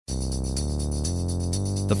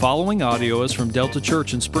The following audio is from Delta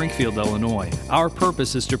Church in Springfield, Illinois. Our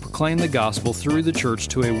purpose is to proclaim the gospel through the church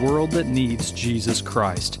to a world that needs Jesus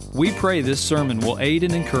Christ. We pray this sermon will aid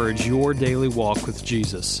and encourage your daily walk with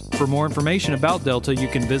Jesus. For more information about Delta, you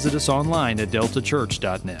can visit us online at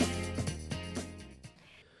deltachurch.net.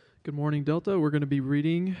 Good morning, Delta. We're going to be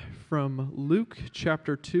reading from Luke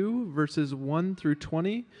chapter 2, verses 1 through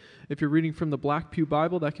 20. If you're reading from the Black Pew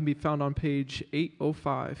Bible, that can be found on page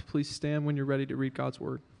 805. Please stand when you're ready to read God's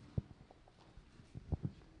Word.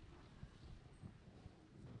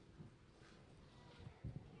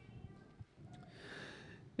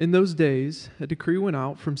 In those days, a decree went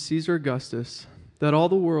out from Caesar Augustus that all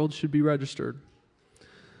the world should be registered.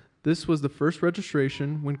 This was the first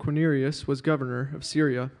registration when Quirinius was governor of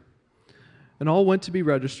Syria. And all went to be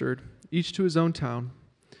registered, each to his own town.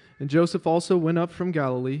 And Joseph also went up from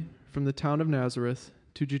Galilee, from the town of Nazareth,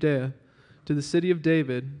 to Judea, to the city of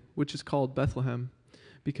David, which is called Bethlehem,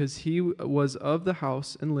 because he was of the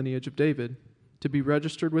house and lineage of David, to be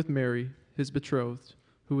registered with Mary, his betrothed,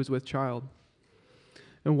 who was with child.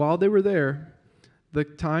 And while they were there, the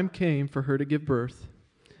time came for her to give birth.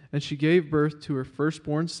 And she gave birth to her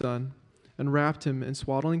firstborn son, and wrapped him in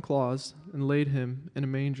swaddling cloths, and laid him in a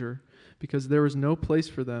manger, because there was no place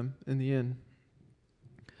for them in the inn.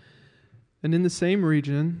 And in the same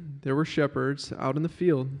region there were shepherds out in the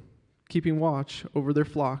field, keeping watch over their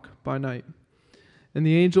flock by night. And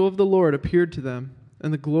the angel of the Lord appeared to them,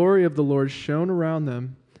 and the glory of the Lord shone around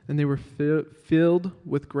them, and they were filled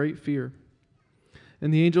with great fear.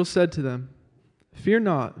 And the angel said to them, "Fear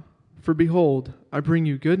not, for behold, I bring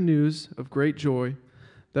you good news of great joy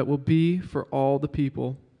that will be for all the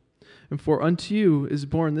people. And for unto you is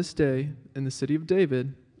born this day in the city of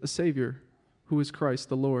David a Savior, who is Christ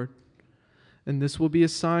the Lord. And this will be a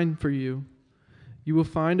sign for you. You will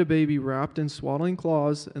find a baby wrapped in swaddling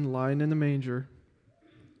cloths and lying in a manger."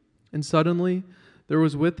 And suddenly there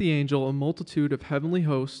was with the angel a multitude of heavenly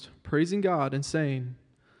hosts, praising God and saying,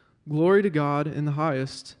 "Glory to God in the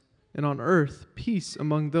highest, and on earth peace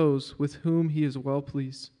among those with whom he is well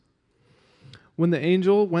pleased." When the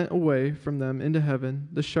angel went away from them into heaven,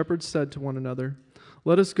 the shepherds said to one another,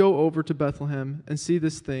 "Let us go over to Bethlehem and see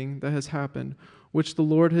this thing that has happened, which the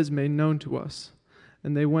Lord has made known to us."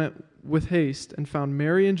 And they went with haste and found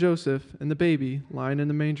Mary and Joseph and the baby lying in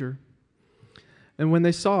the manger. And when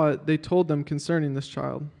they saw it, they told them concerning this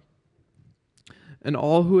child. And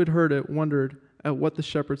all who had heard it wondered at what the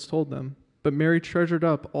shepherds told them. But Mary treasured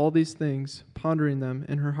up all these things, pondering them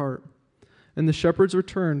in her heart. And the shepherds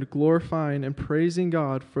returned, glorifying and praising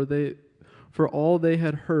God for all they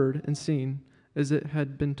had heard and seen, as it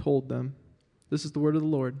had been told them. This is the word of the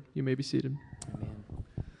Lord. You may be seated. Amen.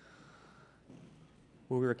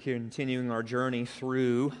 Well, we're continuing our journey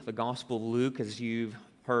through the Gospel of Luke. As you've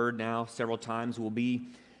heard now several times, we'll be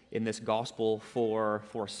in this Gospel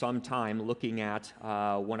for some time, looking at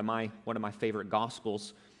one of my favorite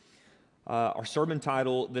Gospels. Our sermon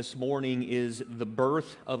title this morning is "The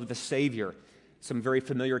Birth of the Savior." Some very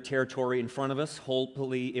familiar territory in front of us.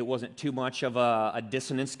 Hopefully it wasn't too much of a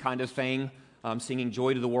dissonance kind of thing, singing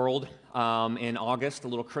 "Joy to the World" in August, a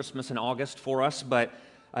little Christmas in August for us, but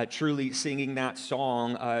truly singing that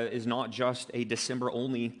song is not just a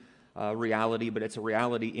December-only reality, but it's a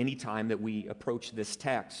reality anytime that we approach this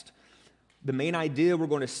text. The main idea we're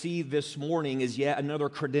going to see this morning is yet another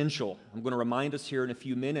credential. I'm going to remind us here in a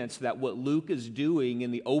few minutes that what Luke is doing in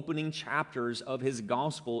the opening chapters of his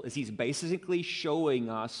gospel is he's basically showing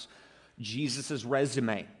us Jesus'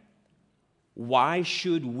 resume. Why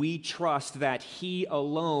should we trust that he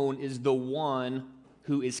alone is the one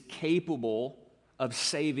who is capable of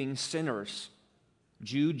saving sinners?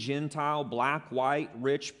 Jew, Gentile, black, white,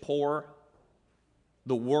 rich, poor,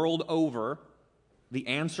 the world over. The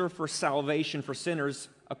answer for salvation for sinners,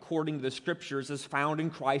 according to the Scriptures, is found in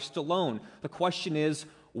Christ alone. The question is,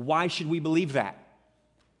 why should we believe that?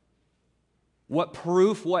 What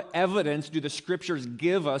proof, what evidence do the Scriptures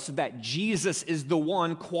give us that Jesus is the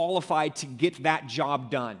one qualified to get that job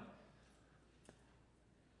done?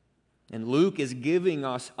 And Luke is giving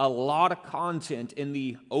us a lot of content in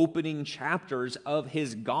the opening chapters of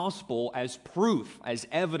his gospel as proof, as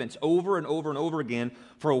evidence, over and over and over again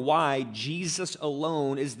for why Jesus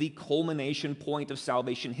alone is the culmination point of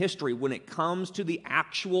salvation history. When it comes to the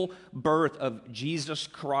actual birth of Jesus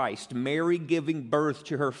Christ, Mary giving birth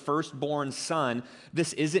to her firstborn son,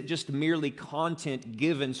 this isn't just merely content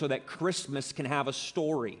given so that Christmas can have a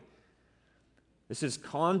story. This is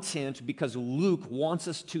content because Luke wants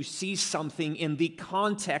us to see something in the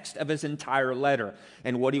context of his entire letter.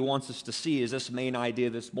 And what he wants us to see is this main idea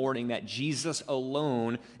this morning, that Jesus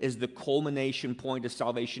alone is the culmination point of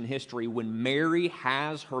salvation history. When Mary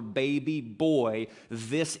has her baby boy,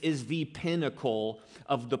 this is the pinnacle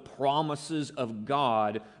of the promises of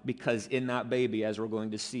God, because in that baby, as we're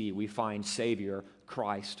going to see, we find Savior,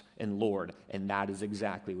 Christ, and Lord. And that is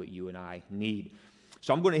exactly what you and I need.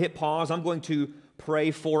 So I'm going to hit pause. I'm going to pray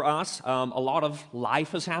for us. A lot of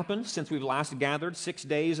life has happened since we've last gathered. 6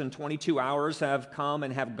 days and 22 hours have come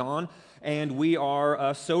and have gone, and we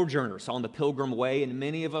are sojourners on the pilgrim way, and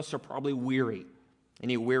many of us are probably weary.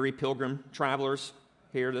 Any weary pilgrim travelers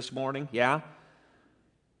here this morning? Yeah?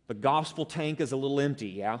 The gospel tank is a little empty,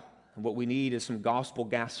 yeah? And what we need is some gospel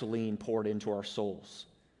gasoline poured into our souls.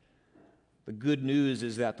 The good news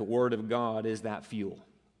is that the Word of God is that fuel.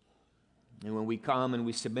 And when we come and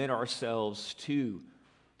we submit ourselves to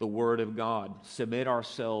the Word of God, submit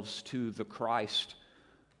ourselves to the Christ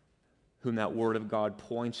whom that Word of God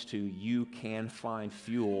points to, you can find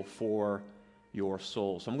fuel for your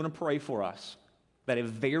soul. So I'm going to pray for us that a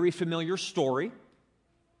very familiar story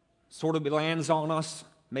sort of lands on us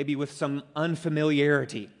maybe with some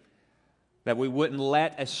unfamiliarity, that we wouldn't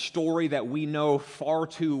let a story that we know far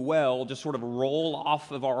too well just sort of roll off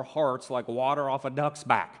of our hearts like water off a duck's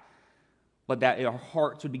back, but that our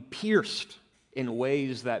hearts would be pierced in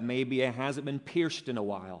ways that maybe it hasn't been pierced in a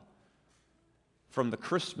while from the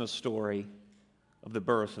Christmas story of the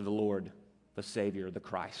birth of the Lord, the Savior, the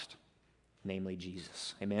Christ, namely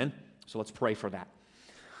Jesus. Amen? So let's pray for that.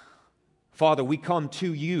 Father, we come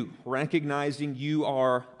to you recognizing you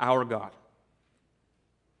are our God.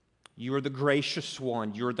 You are the gracious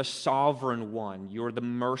one. You're the sovereign one. You're the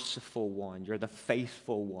merciful one. You're the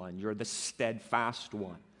faithful one. You're the steadfast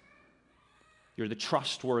one. You're the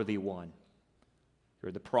trustworthy one.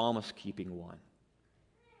 You're the promise-keeping one.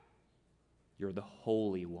 You're the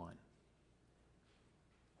holy one.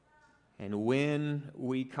 And when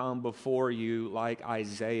we come before you like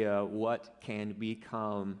Isaiah, what can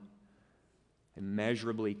become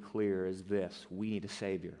immeasurably clear is this: we need a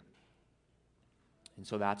Savior. And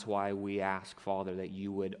so that's why we ask, Father, that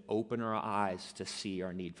you would open our eyes to see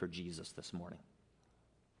our need for Jesus this morning.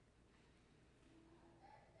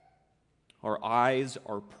 Our eyes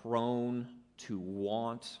are prone to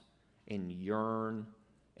want and yearn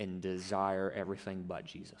and desire everything but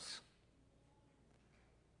Jesus.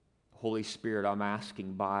 Holy Spirit, I'm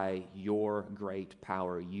asking by your great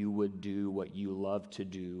power, you would do what you love to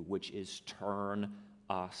do, which is turn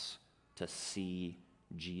us to see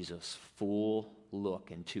Jesus. Full look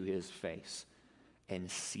into his face and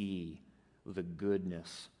see the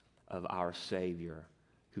goodness of our Savior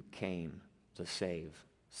who came to save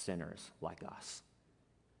sinners like us.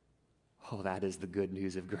 Oh, that is the good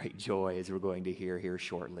news of great joy, as we're going to hear here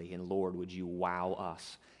shortly. And Lord, would you wow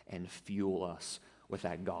us and fuel us with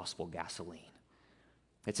that gospel gasoline.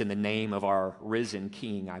 It's in the name of our risen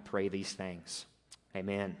King I pray these things.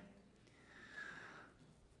 Amen.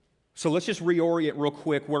 So let's just reorient real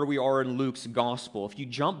quick where we are in Luke's gospel. If you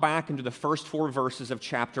jump back into the first 4 verses of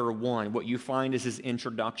chapter 1, what you find is his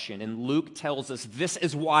introduction. And Luke tells us, this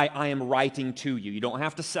is why I am writing to you. You don't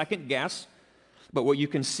have to second guess. But what you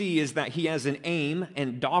can see is that he has an aim,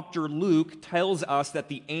 and Dr. Luke tells us that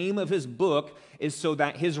the aim of his book is so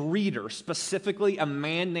that his reader, specifically a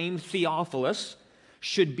man named Theophilus,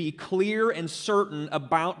 should be clear and certain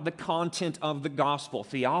about the content of the gospel.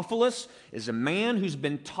 Theophilus is a man who's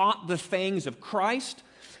been taught the things of Christ,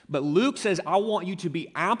 but Luke says, I want you to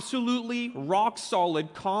be absolutely rock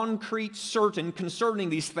solid, concrete, certain concerning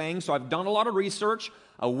these things. So I've done a lot of research.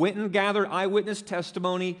 I went and gathered eyewitness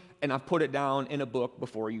testimony, and I've put it down in a book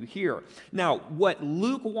before you here. Now, what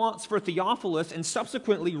Luke wants for Theophilus and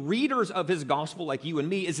subsequently readers of his gospel like you and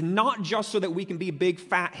me is not just so that we can be big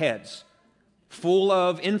fat heads full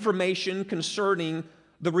of information concerning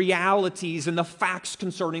the realities and the facts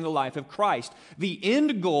concerning the life of Christ. The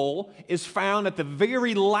end goal is found at the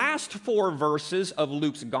very last 4 verses of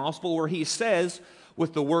Luke's gospel, where he says,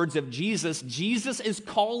 with the words of Jesus, Jesus is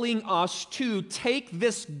calling us to take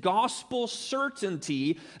this gospel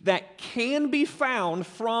certainty that can be found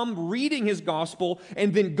from reading his gospel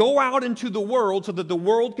and then go out into the world so that the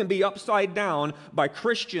world can be upside down by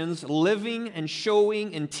Christians living and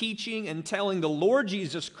showing and teaching and telling the Lord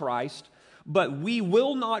Jesus Christ. But we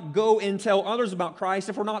will not go and tell others about Christ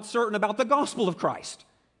if we're not certain about the gospel of Christ.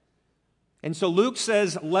 And so Luke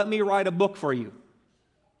says, let me write a book for you,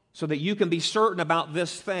 so that you can be certain about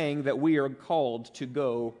this thing that we are called to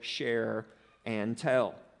go share and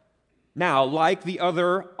tell. Now, like the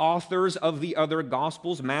other authors of the other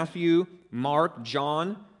Gospels, Matthew, Mark,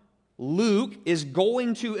 John, Luke is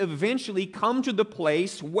going to eventually come to the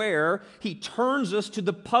place where he turns us to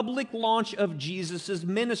the public launch of Jesus'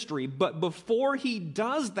 ministry. But before he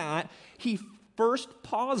does that, he first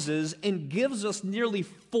pauses and gives us nearly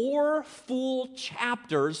 4 full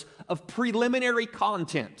chapters of preliminary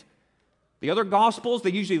content. The other Gospels, they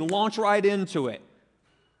usually launch right into it.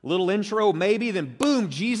 Little intro, maybe, then boom,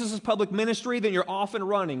 Jesus' public ministry, then you're off and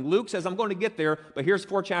running. Luke says, I'm going to get there, but here's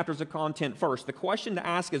 4 chapters of content first. The question to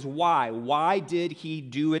ask is why? Why did he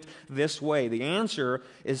do it this way? The answer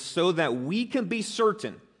is so that we can be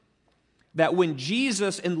certain that when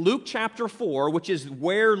Jesus in Luke chapter 4, which is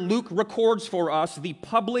where Luke records for us the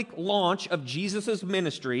public launch of Jesus'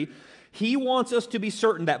 ministry, he wants us to be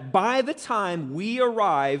certain that by the time we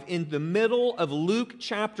arrive in the middle of Luke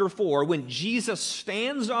chapter 4, when Jesus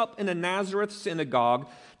stands up in a Nazareth synagogue,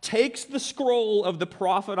 takes the scroll of the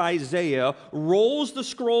prophet Isaiah, rolls the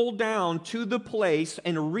scroll down to the place,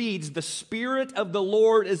 and reads, "The Spirit of the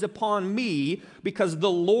Lord is upon me, because the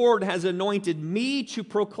Lord has anointed me to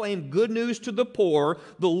proclaim good news to the poor.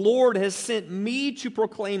 The Lord has sent me to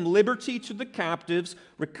proclaim liberty to the captives,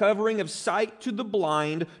 recovering of sight to the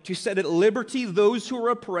blind, to set at liberty those who are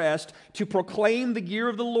oppressed, to proclaim the year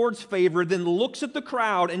of the Lord's favor," then looks at the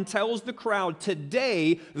crowd and tells the crowd,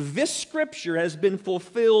 "Today, this scripture has been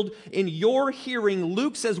fulfilled in your hearing."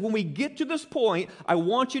 Luke says, when we get to this point, I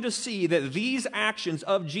want you to see that these actions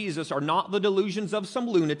of Jesus are not the delusions of some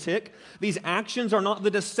lunatic. These actions are not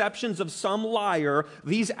the deceptions of some liar.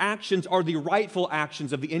 These actions are the rightful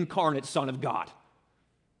actions of the incarnate Son of God.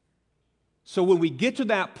 So when we get to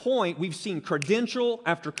that point, we've seen credential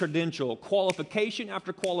after credential, qualification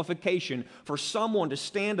after qualification for someone to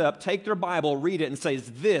stand up, take their Bible, read it, and say,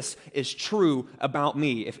 this is true about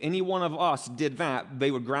me. If any one of us did that, they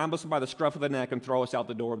would grab us by the scruff of the neck and throw us out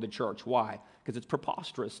the door of the church. Why? Because it's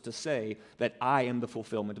preposterous to say that I am the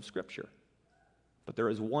fulfillment of Scripture. But there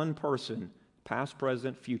is one person, past,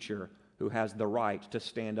 present, future, who has the right to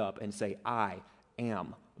stand up and say, I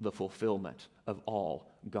am the fulfillment of all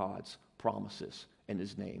God's promises, and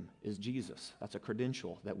his name is Jesus. That's a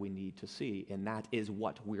credential that we need to see, and that is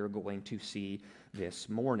what we're going to see this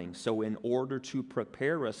morning. So in order to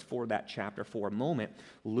prepare us for that chapter 4 moment,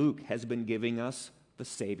 Luke has been giving us the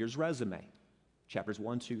Savior's resume, chapters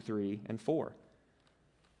 1, 2, 3, and 4.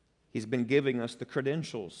 He's been giving us the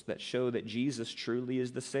credentials that show that Jesus truly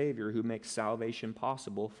is the Savior who makes salvation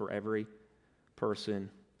possible for every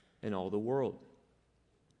person in all the world.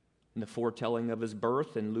 In the foretelling of his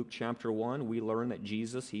birth in Luke chapter 1, we learn that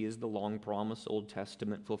Jesus, he is the long-promised Old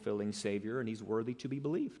Testament fulfilling Savior, and he's worthy to be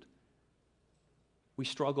believed. We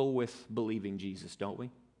struggle with believing Jesus, don't we?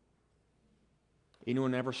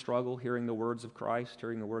 Anyone ever struggle hearing the words of Christ,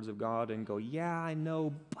 hearing the words of God, and go, yeah, I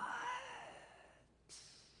know, but...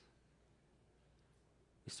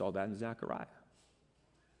 We saw that in Zechariah.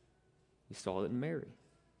 We saw it in Mary.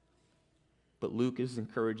 But Luke is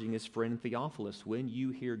encouraging his friend Theophilus, when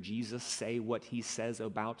you hear Jesus say what he says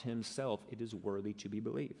about himself, it is worthy to be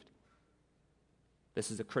believed.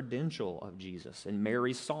 This is a credential of Jesus. In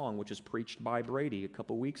Mary's song, which was preached by Brady a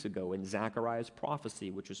couple weeks ago, in Zechariah's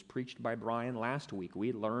prophecy, which was preached by Brian last week,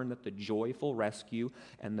 we learned that the joyful rescue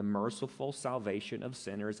and the merciful salvation of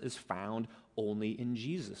sinners is found only in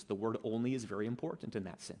Jesus. The word only is very important in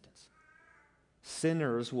that sentence.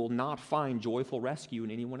 Sinners will not find joyful rescue in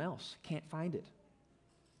anyone else. Can't find it.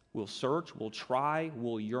 We'll search, we'll try,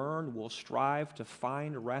 we'll yearn, we'll strive to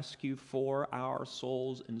find rescue for our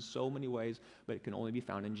souls in so many ways, but it can only be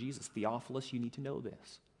found in Jesus. Theophilus, you need to know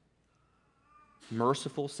this.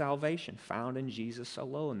 Merciful salvation found in Jesus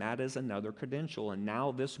alone. That is another credential. And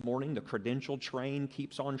now this morning, the credential train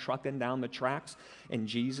keeps on trucking down the tracks, and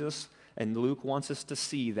Jesus and Luke wants us to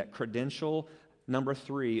see that credential number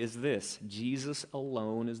 3 is this: Jesus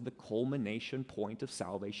alone is the culmination point of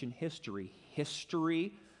salvation history.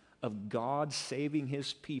 History of God saving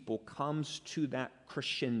his people comes to that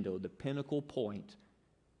crescendo, the pinnacle point,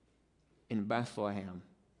 in Bethlehem,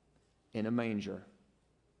 in a manger,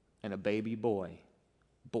 and a baby boy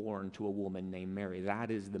born to a woman named Mary.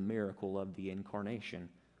 That is the miracle of the incarnation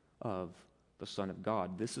of the Son of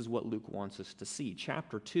God. This is what Luke wants us to see.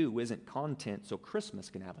 Chapter 2 isn't content so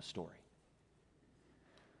Christmas can have a story.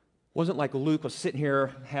 Wasn't like Luke was sitting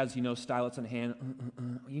here, has, stylus in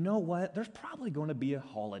hand. You know what? There's probably going to be a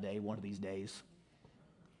holiday one of these days.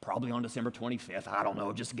 Probably on December 25th. I don't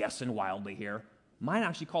know, just guessing wildly here. Might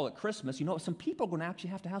actually call it Christmas. Some people are going to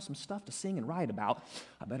actually have to have some stuff to sing and write about.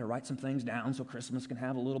 I better write some things down so Christmas can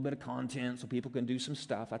have a little bit of content so people can do some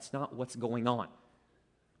stuff. That's not what's going on.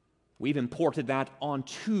 We've imported that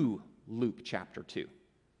onto Luke chapter 2.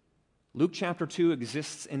 Luke chapter 2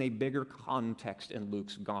 exists in a bigger context in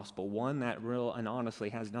Luke's gospel, one that real and honestly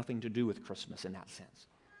has nothing to do with Christmas in that sense.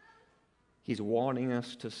 He's wanting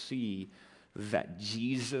us to see that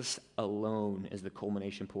Jesus alone is the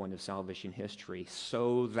culmination point of salvation history,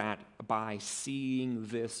 so that by seeing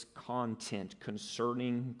this content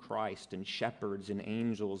concerning Christ and shepherds and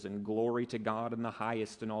angels and glory to God in the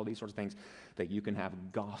highest and all these sorts of things, that you can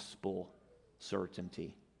have gospel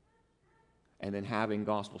certainty. And then having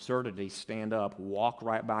gospel certainty, stand up, walk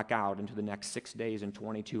right back out into the next 6 days and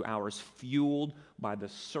 22 hours, fueled by the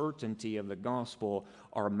certainty of the gospel,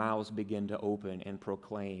 our mouths begin to open and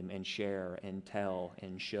proclaim and share and tell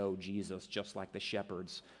and show Jesus, just like the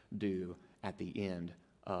shepherds do at the end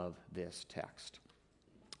of this text.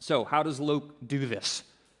 So, how does Luke do this?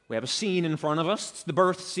 We have a scene in front of us. It's the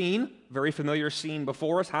birth scene, very familiar scene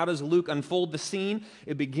before us. How does Luke unfold the scene?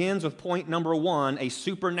 It begins with point number 1, a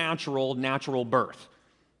supernatural natural birth.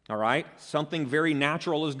 All right? Something very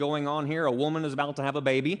natural is going on here. A woman is about to have a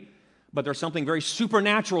baby, but there's something very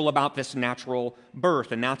supernatural about this natural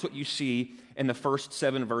birth, and that's what you see in the first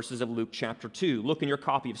 7 verses of Luke chapter 2. Look in your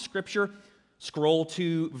copy of Scripture, scroll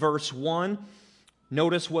to verse 1.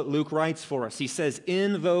 Notice what Luke writes for us. He says,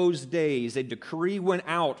 "In those days a decree went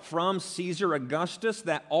out from Caesar Augustus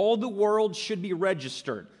that all the world should be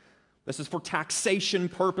registered." This is for taxation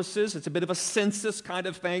purposes. It's a bit of a census kind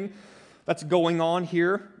of thing that's going on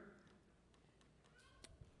here.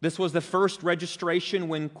 This was the first registration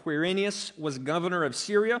when Quirinius was governor of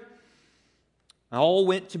Syria. All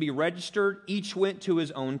went to be registered. Each went to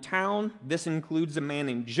his own town. This includes a man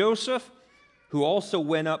named Joseph, who also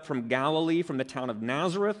went up from Galilee, from the town of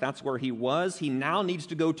Nazareth. That's where he was. He now needs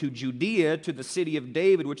to go to Judea, to the city of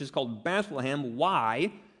David, which is called Bethlehem.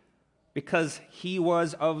 Why? Because he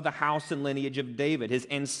was of the house and lineage of David. His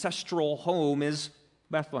ancestral home is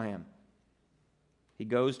Bethlehem. He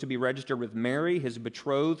goes to be registered with Mary, his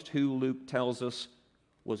betrothed, who Luke tells us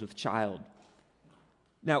was with child.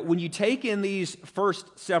 Now, when you take in these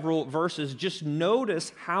first several verses, just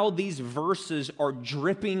notice how these verses are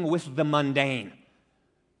dripping with the mundane.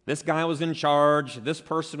 This guy was in charge. This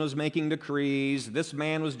person was making decrees. This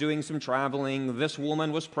man was doing some traveling. This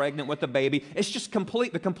woman was pregnant with a baby. It's just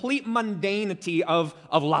the complete mundanity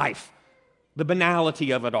of life, the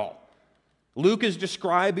banality of it all. Luke is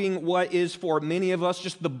describing what is for many of us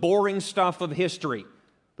just the boring stuff of history.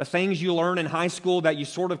 The things you learn in high school that you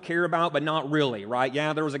sort of care about, but not really, right?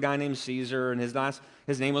 Yeah, there was a guy named Caesar, and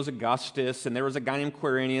his name was Augustus, and there was a guy named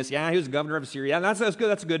Quirinius. Yeah, he was governor of Syria. Yeah,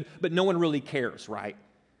 that's good, but no one really cares, right?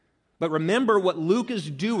 But remember what Luke is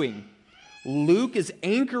doing. Luke is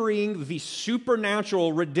anchoring the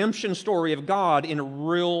supernatural redemption story of God in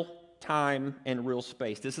real time and real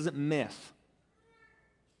space. This isn't myth.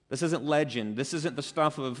 This isn't legend. This isn't the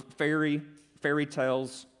stuff of fairy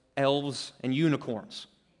tales, elves, and unicorns.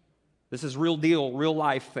 This is real deal, real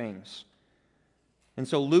life things. And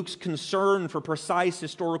so Luke's concern for precise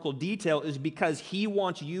historical detail is because he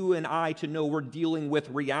wants you and I to know we're dealing with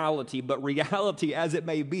reality. But reality, as it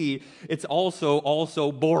may be, it's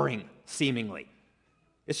also boring, seemingly.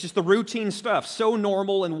 It's just the routine stuff, so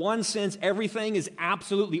normal. In one sense, everything is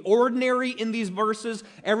absolutely ordinary in these verses.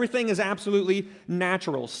 Everything is absolutely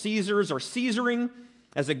natural. Caesars are Caesaring.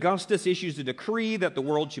 As Augustus issues a decree that the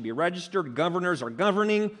world should be registered, governors are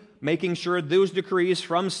governing, making sure those decrees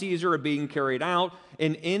from Caesar are being carried out.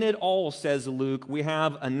 And in it all, says Luke, we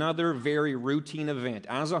have another very routine event.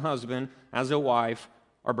 As a husband, as a wife,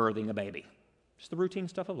 are birthing a baby. Just the routine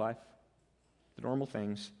stuff of life, the normal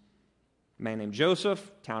things. A man named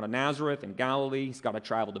Joseph, town of Nazareth in Galilee. He's got to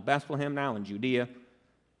travel to Bethlehem now in Judea.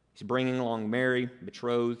 He's bringing along Mary,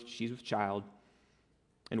 betrothed. She's with child.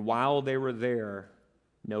 And while they were there,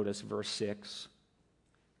 notice verse 6,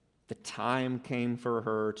 the time came for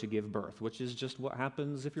her to give birth, which is just what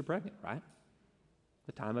happens if you're pregnant, right?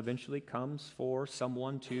 The time eventually comes for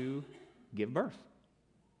someone to give birth.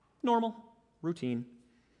 Normal, routine.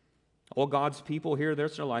 All God's people hear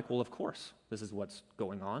this, they're like, well, of course, this is what's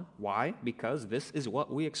going on. Why? Because this is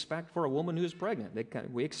what we expect for a woman who is pregnant.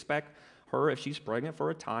 We expect her, if she's pregnant,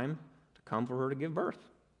 for a time to come for her to give birth.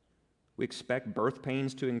 We expect birth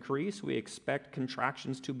pains to increase. We expect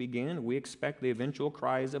contractions to begin. We expect the eventual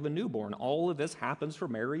cries of a newborn. All of this happens for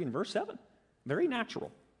Mary in verse 7. Very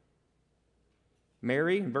natural.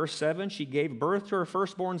 Mary, in verse 7, she gave birth to her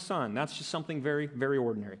firstborn son. That's just something very, very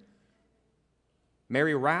ordinary.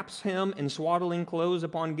 Mary wraps him in swaddling clothes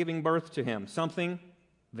upon giving birth to him. Something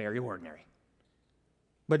very ordinary.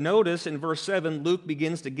 But notice in verse 7, Luke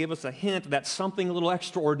begins to give us a hint that something a little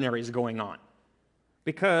extraordinary is going on.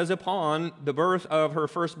 Because upon the birth of her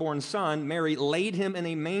firstborn son, Mary laid him in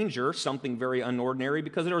a manger, something very unordinary,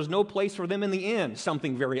 because there was no place for them in the inn,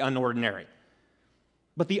 something very unordinary.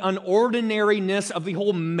 But the unordinariness of the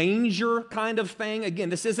whole manger kind of thing, again,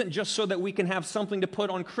 this isn't just so that we can have something to put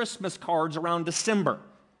on Christmas cards around December.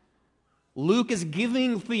 Luke is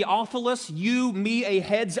giving Theophilus, you, me, a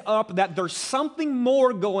heads up that there's something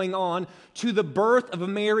more going on to the birth of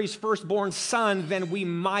Mary's firstborn son than we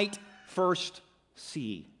might first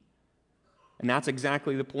see. And that's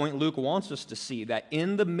exactly the point Luke wants us to see, that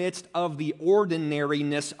in the midst of the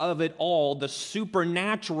ordinariness of it all, the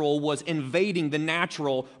supernatural was invading the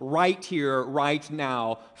natural right here, right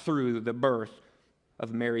now, through the birth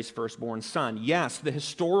of Mary's firstborn son. Yes, the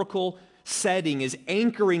historical setting is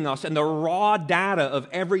anchoring us in the raw data of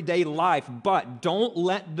everyday life, but don't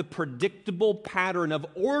let the predictable pattern of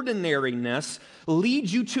ordinariness lead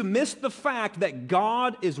you to miss the fact that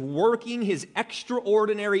God is working his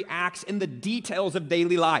extraordinary acts in the details of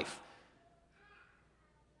daily life.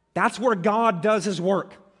 That's where God does his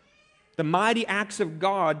work. The mighty acts of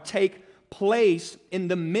God take place in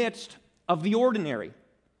the midst of the ordinary.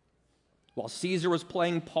 While Caesar was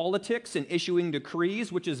playing politics and issuing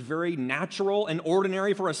decrees, which is very natural and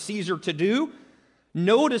ordinary for a Caesar to do,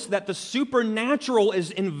 notice that the supernatural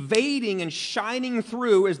is invading and shining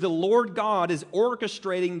through as the Lord God is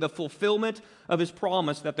orchestrating the fulfillment of his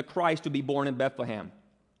promise that the Christ would be born in Bethlehem.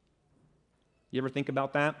 You ever think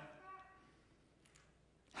about that?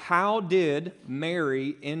 How did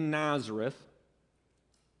Mary in Nazareth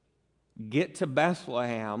get to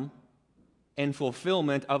Bethlehem in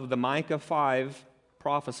fulfillment of the Micah 5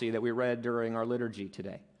 prophecy that we read during our liturgy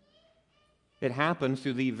today? It happened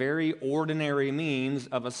through the very ordinary means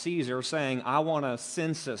of a Caesar saying, I want a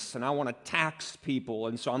census and I want to tax people,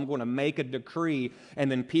 and so I'm going to make a decree,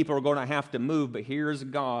 and then people are going to have to move. But here's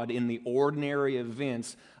God in the ordinary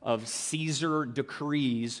events of Caesar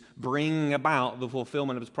decrees bringing about the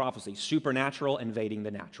fulfillment of his prophecy, supernatural invading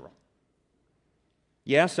the natural.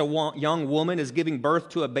 Yes, a young woman is giving birth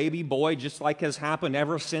to a baby boy, just like has happened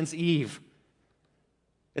ever since Eve.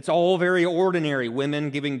 It's all very ordinary, women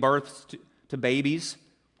giving birth to babies.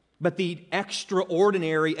 But the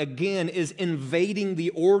extraordinary, again, is invading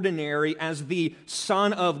the ordinary as the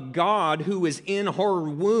Son of God, who is in her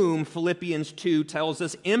womb, Philippians 2 tells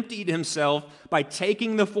us, emptied himself by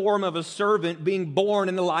taking the form of a servant, being born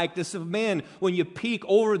in the likeness of men. When you peek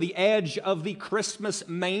over the edge of the Christmas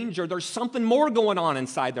manger, there's something more going on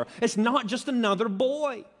inside there. It's not just another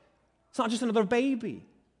boy. It's not just another baby.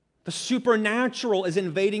 The supernatural is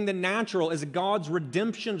invading the natural as God's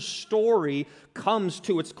redemption story comes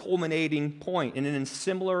to its culminating point. And in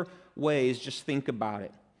similar ways, just think about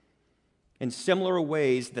it. In similar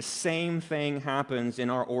ways, the same thing happens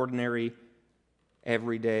in our ordinary,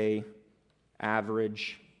 everyday,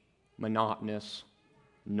 average, monotonous,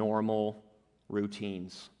 normal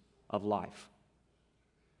routines of life.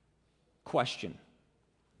 Question,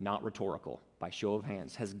 not rhetorical. By show of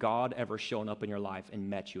hands, has God ever shown up in your life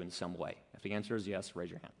and met you in some way? If the answer is yes,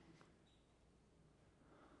 raise your hand.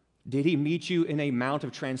 Did he meet you in a Mount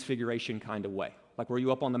of Transfiguration kind of way? Like, were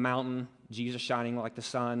you up on the mountain, Jesus shining like the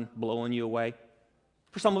sun, blowing you away?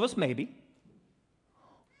 For some of us, maybe.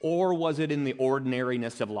 Or was it in the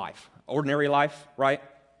ordinariness of life? Ordinary life, right?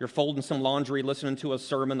 You're folding some laundry, listening to a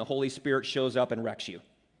sermon, the Holy Spirit shows up and wrecks you.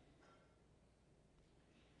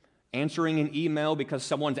 Answering an email because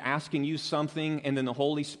someone's asking you something, and then the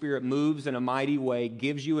Holy Spirit moves in a mighty way,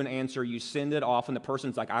 gives you an answer, you send it off, and the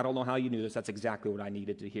person's like, I don't know how you knew this, that's exactly what I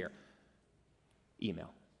needed to hear.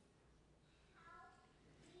 Email.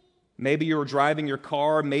 Maybe you're driving your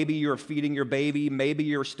car, maybe you're feeding your baby, maybe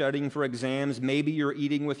you're studying for exams, maybe you're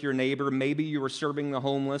eating with your neighbor, maybe you were serving the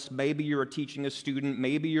homeless, maybe you're teaching a student,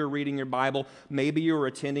 maybe you're reading your Bible, maybe you're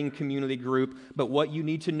attending community group. But what you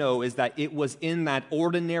need to know is that it was in that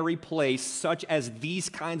ordinary place, such as these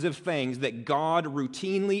kinds of things, that God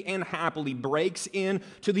routinely and happily breaks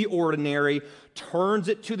into the ordinary, turns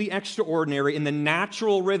it to the extraordinary. In the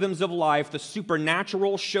natural rhythms of life, the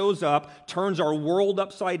supernatural shows up, turns our world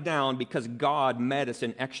upside down, because God met us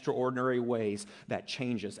in extraordinary ways that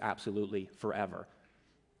change us absolutely forever.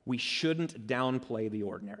 We shouldn't downplay the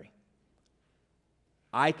ordinary.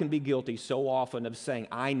 I can be guilty so often of saying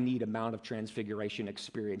I need a Mount of Transfiguration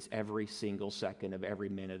experience every single second of every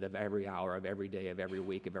minute of every hour of every day of every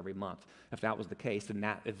week of every month. If that was the case, then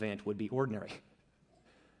that event would be ordinary.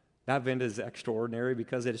 That event is extraordinary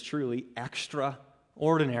because it is truly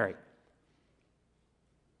extraordinary.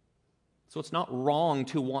 So it's not wrong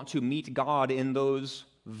to want to meet God in those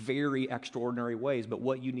very extraordinary ways, but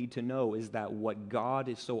what you need to know is that what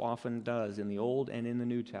God so often does in the Old and in the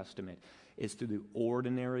New Testament is through the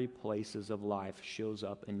ordinary places of life shows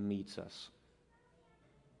up and meets us.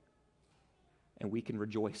 And we can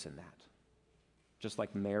rejoice in that. Just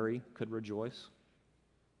like Mary could rejoice.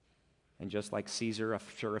 And just like Caesar, I'm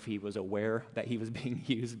sure if he was aware that he was being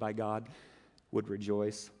used by God, would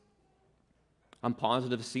rejoice. I'm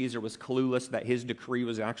positive Caesar was clueless that his decree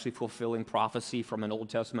was actually fulfilling prophecy from an Old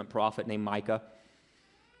Testament prophet named Micah.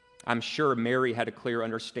 I'm sure Mary had a clear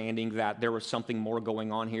understanding that there was something more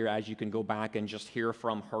going on here, as you can go back and just hear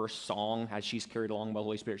from her song as she's carried along by the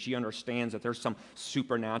Holy Spirit. She understands that there's some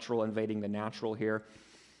supernatural invading the natural here.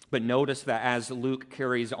 But notice that as Luke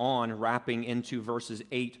carries on, wrapping into verses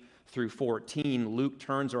 8 through 14, Luke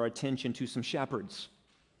turns our attention to some shepherds.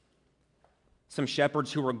 Some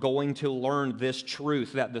shepherds who are going to learn this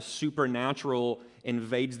truth that the supernatural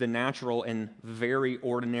invades the natural in very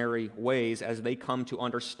ordinary ways as they come to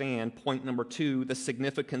understand, point number 2, the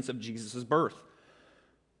significance of Jesus' birth.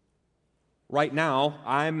 Right now,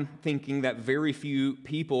 I'm thinking that very few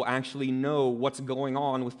people actually know what's going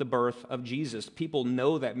on with the birth of Jesus. People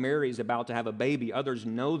know that Mary is about to have a baby. Others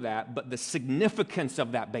know that, but the significance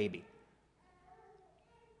of that baby,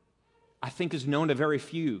 I think, is known to very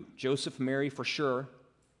few. Joseph, Mary, for sure.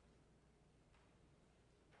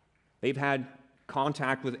 They've had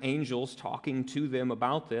contact with angels talking to them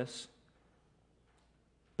about this.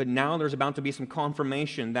 But now there's about to be some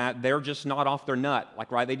confirmation that they're just not off their nut.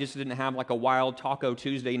 Right? They just didn't have a wild Taco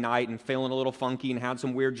Tuesday night and feeling a little funky and had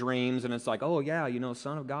some weird dreams. And it's oh yeah,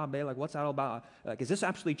 Son of God, babe, what's that all about? Is this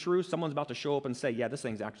actually true? Someone's about to show up and say, yeah, this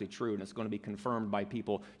thing's actually true. And it's going to be confirmed by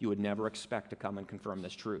people you would never expect to come and confirm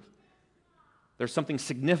this truth. There's something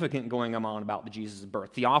significant going on about the Jesus'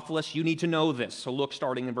 birth. Theophilus, you need to know this. So look,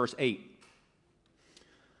 starting in verse 8.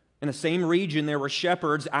 In the same region, there were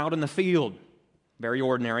shepherds out in the field. Very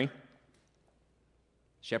ordinary.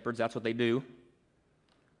 Shepherds, that's what they do.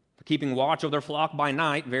 Keeping watch of their flock by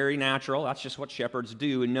night, very natural. That's just what shepherds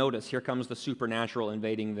do. And notice, here comes the supernatural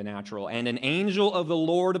invading the natural. And an angel of the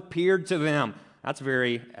Lord appeared to them. That's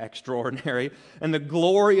very extraordinary. And the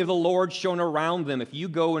glory of the Lord shone around them. If you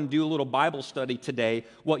go and do a little Bible study today,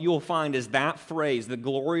 what you'll find is that phrase, the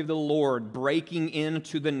glory of the Lord, breaking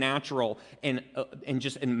into the natural and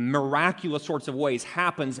just in miraculous sorts of ways,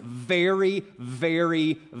 happens very,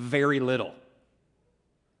 very, very little.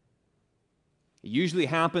 It usually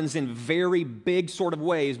happens in very big sort of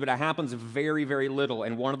ways, but it happens very, very little.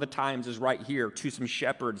 And one of the times is right here to some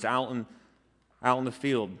shepherds out in the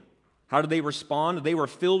field. How did they respond? They were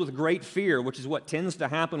filled with great fear, which is what tends to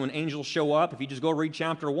happen when angels show up. If you just go read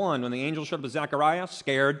chapter 1, when the angel showed up to Zechariah,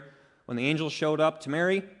 scared. When the angel showed up to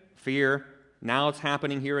Mary, fear. Now it's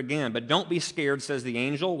happening here again. But don't be scared, says the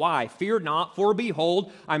angel. Why? Fear not, for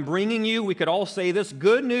behold, I'm bringing you, we could all say this,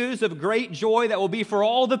 good news of great joy that will be for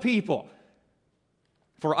all the people.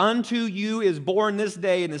 For unto you is born this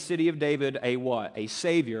day in the city of David a what? A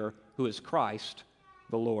Savior who is Christ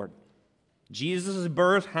the Lord. Jesus'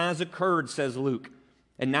 birth has occurred, says Luke.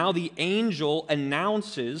 And now the angel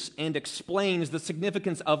announces and explains the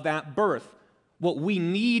significance of that birth. What we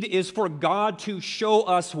need is for God to show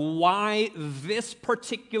us why this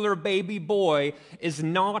particular baby boy is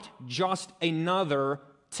not just another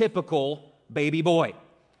typical baby boy.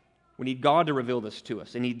 We need God to reveal this to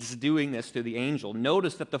us, and He's doing this through the angel.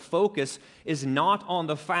 Notice that the focus is not on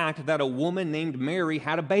the fact that a woman named Mary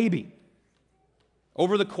had a baby.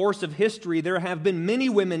 Over the course of history, there have been many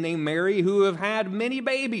women named Mary who have had many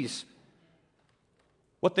babies.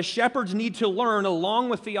 What the shepherds need to learn, along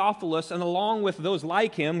with Theophilus and along with those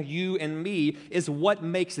like him, you and me, is what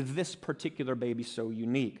makes this particular baby so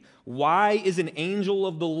unique. Why is an angel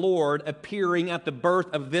of the Lord appearing at the birth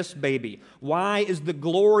of this baby? Why is the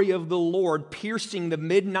glory of the Lord piercing the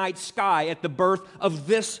midnight sky at the birth of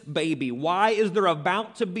this baby? Why is there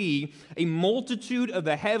about to be a multitude of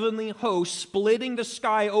the heavenly host splitting the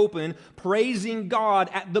sky open, praising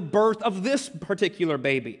God at the birth of this particular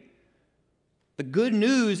baby? The good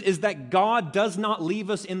news is that God does not leave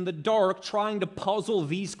us in the dark trying to puzzle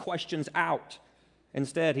these questions out.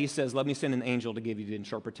 Instead, He says, let me send an angel to give you the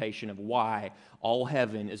interpretation of why all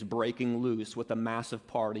heaven is breaking loose with a massive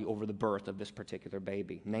party over the birth of this particular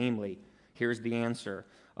baby. Namely, here's the answer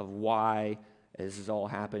of why this is all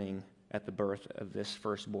happening at the birth of this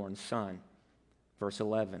firstborn son. Verse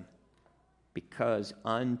 11, because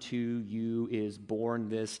unto you is born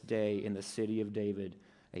this day in the city of David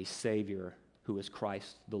a Savior who is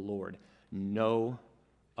Christ the Lord. No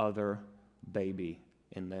other baby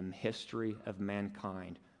in the history of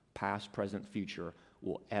mankind, past, present, future,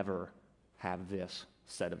 will ever have this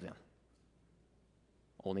said of them.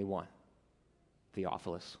 Only one,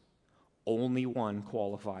 Theophilus. only one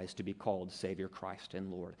qualifies to be called Savior, Christ,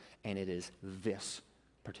 and Lord, and it is this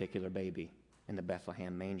particular baby in the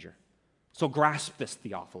Bethlehem manger. So grasp this,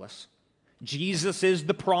 Theophilus. Jesus is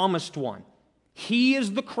the promised one. He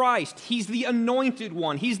is the Christ. He's the anointed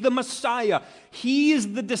one. He's the Messiah. He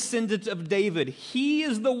is the descendant of David. He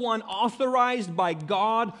is the one authorized by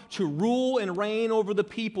God to rule and reign over the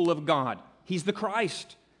people of God. He's the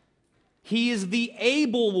Christ. He is the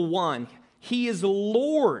able one. He is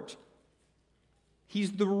Lord.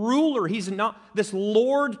 He's the ruler. This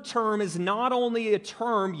Lord term is not only a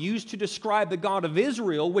term used to describe the God of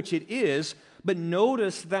Israel, which it is, but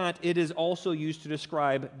notice that it is also used to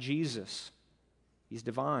describe Jesus. He's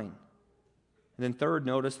divine. And then third,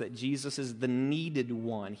 notice that Jesus is the needed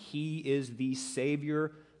one. He is the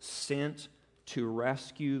Savior sent to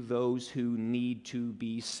rescue those who need to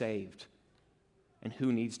be saved. And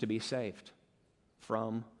who needs to be saved?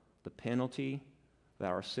 From the penalty that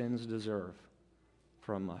our sins deserve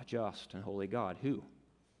from a just and holy God. Who?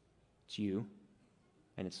 It's you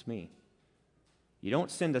and it's me. You don't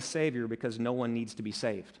send a Savior because no one needs to be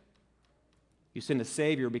saved. You send a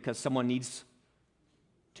Savior because someone needs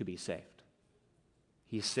to be saved.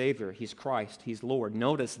 He's Savior, He's Christ, He's Lord.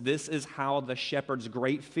 Notice this is how the shepherd's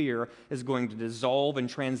great fear is going to dissolve and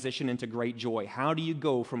transition into great joy. How do you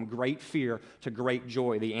go from great fear to great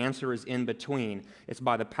joy? The answer is in between. It's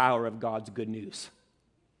by the power of God's good news.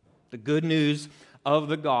 The good news of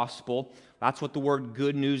the gospel. That's what the word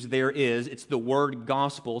good news there is. It's the word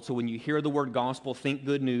gospel. So when you hear the word gospel, think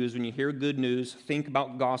good news. When you hear good news, think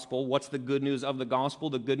about gospel. What's the good news of the gospel?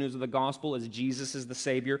 The good news of the gospel is Jesus is the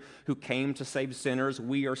Savior who came to save sinners.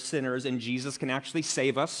 We are sinners, and Jesus can actually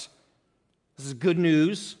save us. This is good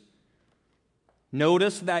news.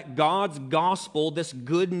 Notice that God's gospel, this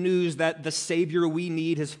good news that the Savior we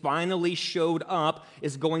need has finally showed up,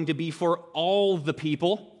 is going to be for all the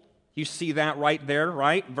people. You see that right there,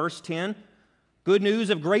 right? Verse 10. Good news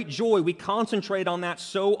of great joy. We concentrate on that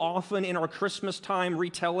so often in our Christmas time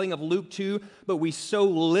retelling of Luke 2, but we so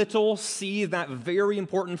little see that very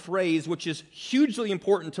important phrase, which is hugely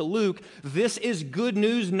important to Luke. This is good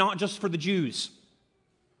news not just for the Jews.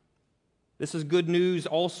 This is good news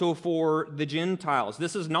also for the Gentiles.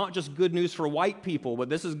 This is not just good news for white people, but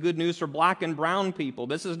this is good news for black and brown people.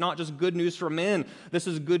 This is not just good news for men. This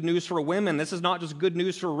is good news for women. This is not just good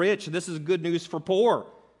news for rich. This is good news for poor.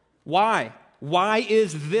 Why? Why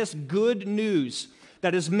is this good news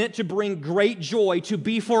that is meant to bring great joy to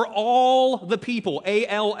be for all the people?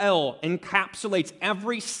 A-L-L encapsulates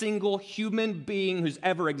every single human being who's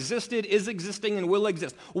ever existed, is existing, and will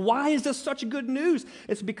exist. Why is this such good news?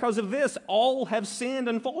 It's because of this. All have sinned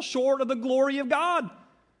and fall short of the glory of God.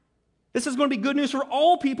 This is going to be good news for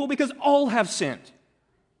all people because all have sinned.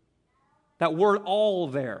 That word all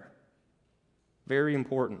there, very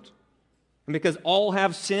important. And because all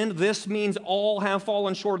have sinned, this means all have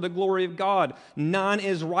fallen short of the glory of God. None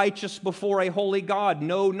is righteous before a holy God.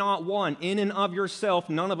 No, not one. In and of yourself,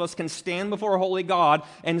 none of us can stand before a holy God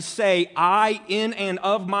and say, I, in and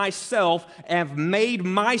of myself, have made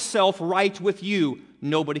myself right with you.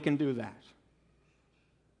 Nobody can do that.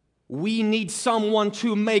 We need someone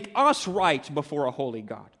to make us right before a holy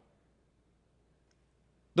God.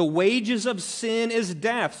 The wages of sin is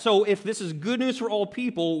death. So if this is good news for all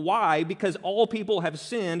people, why? Because all people have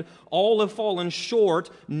sinned, all have fallen short,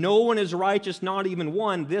 no one is righteous, not even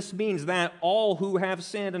one. This means that all who have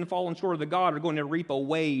sinned and fallen short of the God are going to reap a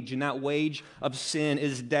wage, and that wage of sin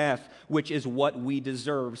is death, which is what we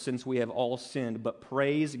deserve since we have all sinned. But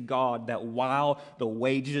praise God that while the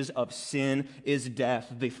wages of sin is death,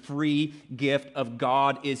 the free gift of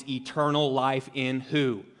God is eternal life in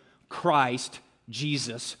who? Christ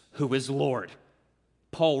Jesus, who is Lord.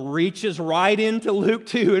 Paul reaches right into Luke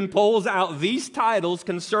 2 and pulls out these titles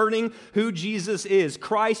concerning who Jesus is.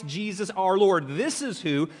 Christ Jesus our Lord. This is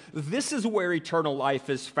who. This is where eternal life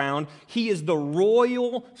is found. He is the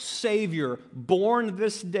royal Savior born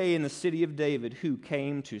this day in the city of David who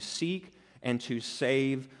came to seek and to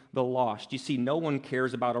save the lost. You see, no one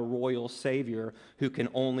cares about a royal Savior who can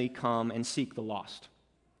only come and seek the lost.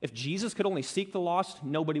 If Jesus could only seek the lost,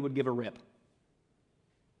 nobody would give a rip.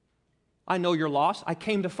 I know you're lost. I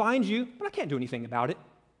came to find you, but I can't do anything about it.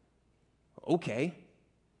 Okay.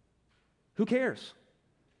 Who cares?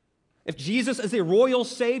 If Jesus is a royal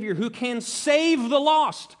Savior who can save the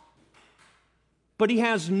lost, but He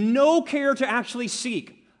has no care to actually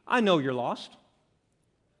seek, I know you're lost.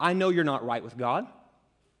 I know you're not right with God.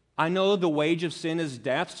 I know the wage of sin is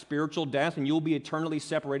death, spiritual death, and you'll be eternally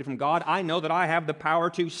separated from God. I know that I have the power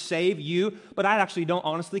to save you, but I actually don't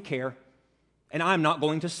honestly care, and I'm not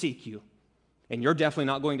going to seek you. And you're definitely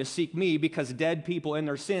not going to seek me because dead people in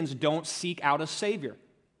their sins don't seek out a Savior.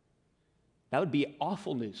 That would be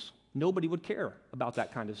awful news. Nobody would care about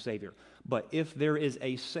that kind of Savior. But if there is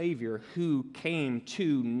a Savior who came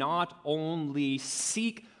to not only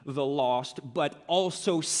seek the lost, but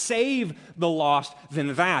also save the lost,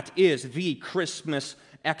 then that is the Christmas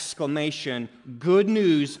exclamation. Good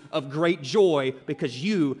news of great joy, because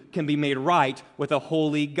you can be made right with a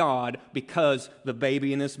holy God, because the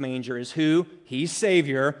baby in this manger is who? He's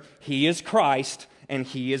Savior, He is Christ, and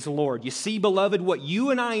He is Lord. You see, beloved, what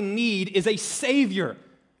you and I need is a Savior.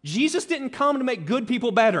 Jesus didn't come to make good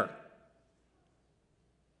people better.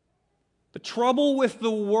 The trouble with the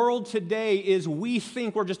world today is we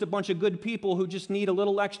think we're just a bunch of good people who just need a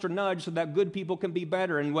little extra nudge so that good people can be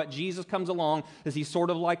better. And what Jesus comes along is He's sort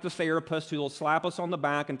of like the therapist who will slap us on the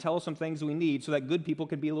back and tell us some things we need so that good people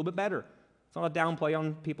can be a little bit better. It's not a downplay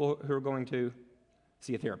on people who are going to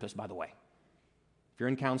see a therapist, by the way. If you're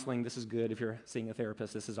in counseling, this is good. If you're seeing a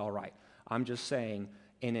therapist, this is all right. I'm just saying,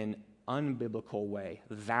 in an unbiblical way,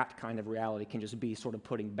 that kind of reality can just be sort of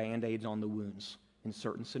putting Band-Aids on the wounds in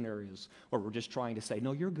certain scenarios, where we're just trying to say,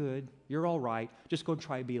 no, you're good, you're all right, just go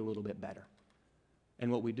try to be a little bit better.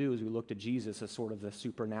 And what we do is we look to Jesus as sort of the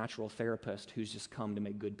supernatural therapist who's just come to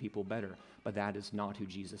make good people better. But that is not who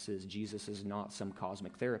Jesus is. Jesus is not some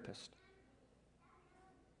cosmic therapist.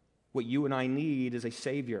 What you and I need is a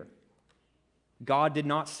Savior. God did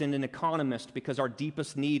not send an economist because our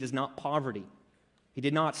deepest need is not poverty. He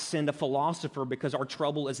did not send a philosopher because our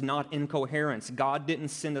trouble is not incoherence. God didn't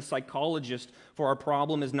send a psychologist for our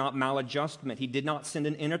problem is not maladjustment. He did not send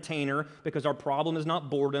an entertainer because our problem is not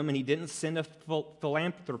boredom. And He didn't send a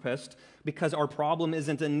philanthropist because our problem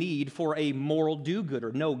isn't a need for a moral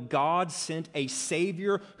do-gooder. No, God sent a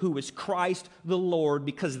Savior who is Christ the Lord,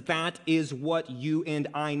 because that is what you and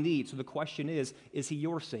I need. So the question is He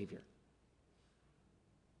your Savior?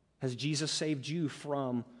 Has Jesus saved you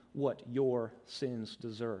from what your sins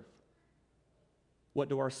deserve? What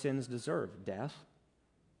do our sins deserve? Death,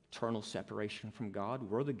 eternal separation from God.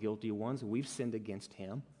 We're the guilty ones. We've sinned against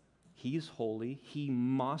Him. He's holy. He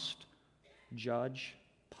must judge,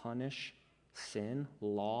 punish sin,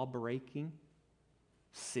 law-breaking.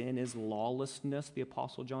 Sin is lawlessness, the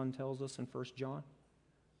Apostle John tells us in 1 John.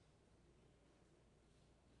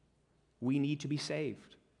 We need to be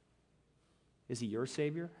saved. Is He your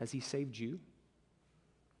Savior? Has He saved you?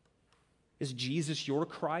 Is Jesus your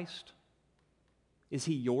Christ? Is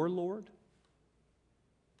He your Lord?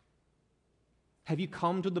 Have you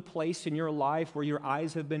come to the place in your life where your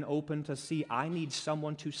eyes have been opened to see, I need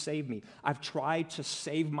someone to save me? I've tried to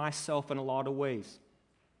save myself in a lot of ways.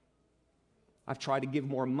 I've tried to give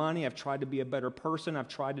more money. I've tried to be a better person. I've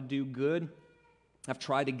tried to do good. I've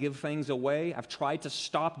tried to give things away. I've tried to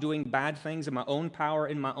stop doing bad things in my own power,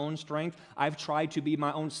 in my own strength. I've tried to be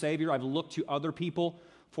my own Savior. I've looked to other people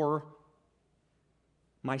for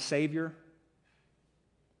my Savior.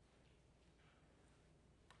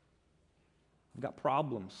 I've got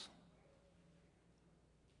problems.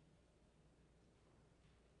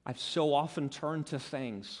 I've so often turned to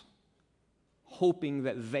things hoping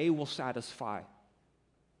that they will satisfy.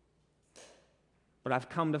 But I've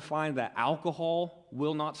come to find that alcohol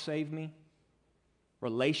will not save me.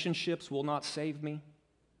 Relationships will not save me.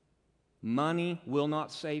 Money will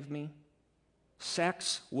not save me.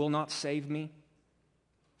 Sex will not save me.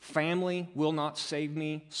 Family will not save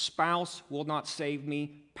me. Spouse will not save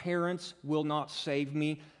me. Parents will not save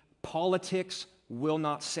me. Politics will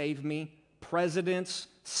not save me. Presidents,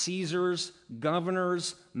 Caesars,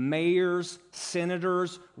 governors, mayors,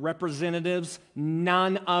 senators, representatives,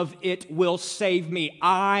 none of it will save me.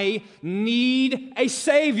 I need a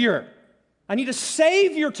Savior. I need a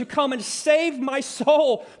Savior to come and save my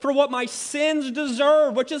soul for what my sins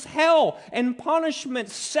deserve, which is hell and punishment,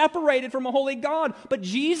 separated from a holy God. But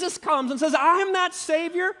Jesus comes and says, I'm that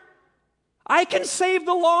Savior. I can save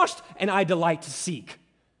the lost, and I delight to seek.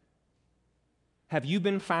 Have you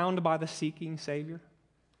been found by the seeking Savior?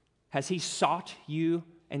 Has He sought you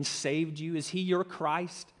and saved you? Is He your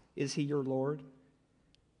Christ? Is He your Lord?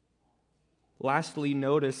 Lastly,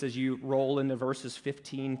 notice as you roll into verses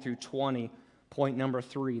 15 through 20, point number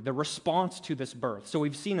 3, the response to this birth. So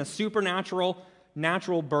we've seen a supernatural,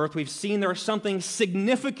 natural birth. We've seen there's something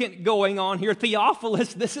significant going on here.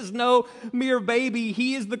 Theophilus, this is no mere baby.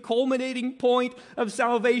 He is the culminating point of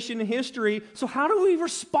salvation history. So how do we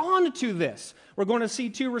respond to this? We're going to see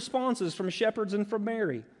two responses from shepherds and from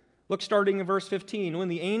Mary. Look, starting in verse 15. When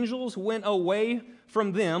the angels went away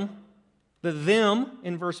from them, the them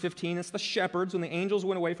in verse 15, it's the shepherds. When the angels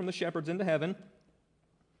went away from the shepherds into heaven,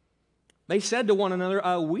 they said to one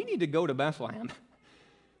another, we need to go to Bethlehem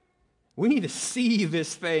We need to see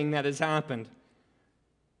this thing that has happened.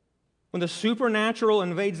 When the supernatural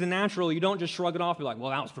invades the natural, you don't just shrug it off and be like, well,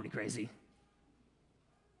 that was pretty crazy.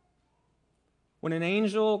 When an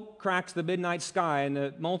angel cracks the midnight sky and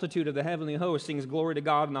the multitude of the heavenly host sings glory to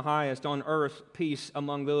God in the highest, on earth peace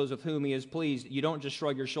among those with whom he is pleased, you don't just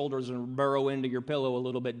shrug your shoulders and burrow into your pillow a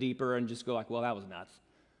little bit deeper and just go like, well, that was nuts.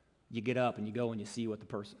 You get up and you go and you see what the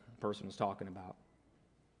person was talking about.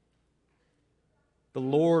 The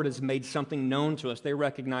Lord has made something known to us. They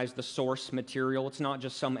recognize the source material. It's not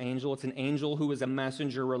just some angel. It's an angel who is a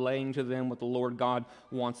messenger relaying to them what the Lord God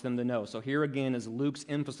wants them to know. So here again is Luke's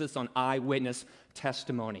emphasis on eyewitness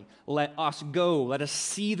testimony. Let us go. Let us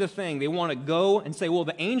see the thing. They want to go and say, well,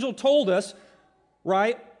 the angel told us,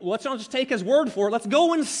 right? Let's not just take his word for it. Let's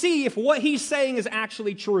go and see if what he's saying is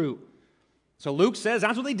actually true. So Luke says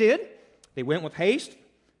that's what they did. They went with haste.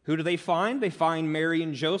 Who do they find? They find Mary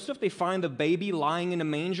and Joseph. They find the baby lying in a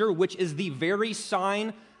manger, which is the very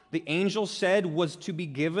sign the angel said was to be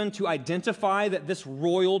given to identify that this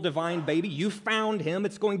royal divine baby, you found him.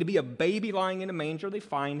 It's going to be a baby lying in a manger. They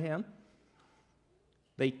find him.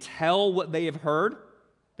 They tell what they have heard.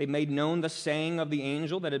 They made known the saying of the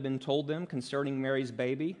angel that had been told them concerning Mary's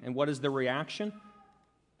baby. And what is the reaction?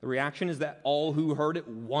 The reaction is that all who heard it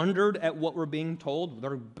wondered at what were being told.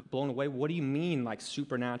 They're blown away. What do you mean, like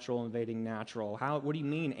supernatural invading natural? What do you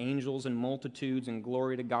mean, angels and multitudes and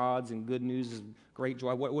glory to gods and good news is great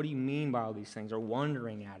joy? What do you mean by all these things? They're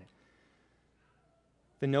wondering at it.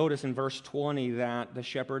 Then notice in verse 20 that the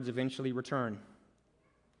shepherds eventually return,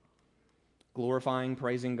 glorifying,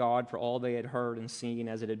 praising God for all they had heard and seen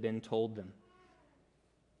as it had been told them.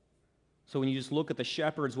 So when you just look at the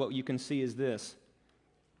shepherds, what you can see is this,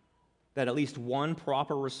 that at least one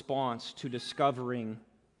proper response to discovering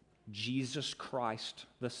Jesus Christ,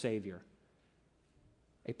 the Savior,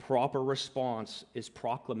 a proper response is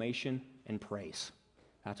proclamation and praise.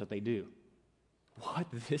 That's what they do. What?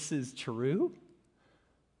 This is true?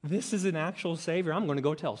 This is an actual Savior? I'm going to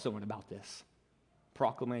go tell someone about this.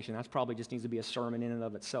 Proclamation. That probably just needs to be a sermon in and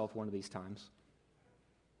of itself one of these times.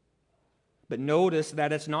 But notice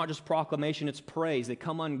that it's not just proclamation, it's praise. They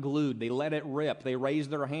come unglued. They let it rip. They raise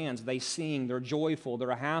their hands. They sing. They're joyful.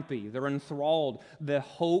 They're happy. They're enthralled. The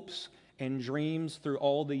hopes and dreams through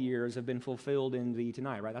all the years have been fulfilled in thee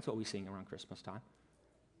tonight, right? That's what we sing around Christmas time.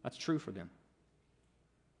 That's true for them.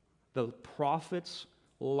 The prophet's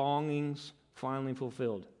longings finally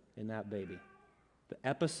fulfilled in that baby. The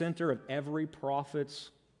epicenter of every prophet's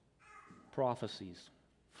prophecies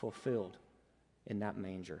fulfilled in that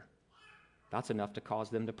manger. That's enough to cause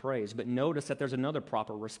them to praise. But notice that there's another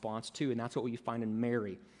proper response too, and that's what we find in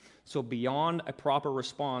Mary. So beyond a proper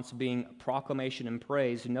response being proclamation and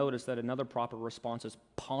praise, notice that another proper response is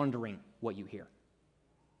pondering what you hear.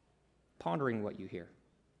 Pondering what you hear.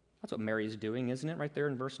 That's what Mary is doing, isn't it? Right there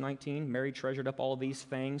in verse 19. Mary treasured up all these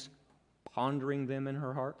things, pondering them in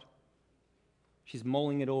her heart. She's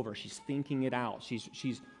mulling it over. She's thinking it out.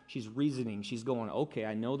 She's reasoning. She's going, okay,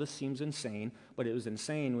 I know this seems insane, but it was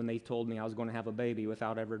insane when they told me I was going to have a baby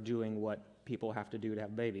without ever doing what people have to do to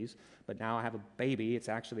have babies. But now I have a baby. It's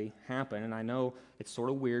actually happened, and I know it's sort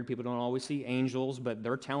of weird. People don't always see angels, but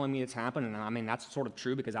they're telling me it's happened, and I mean, that's sort of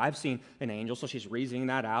true because I've seen an angel, so she's reasoning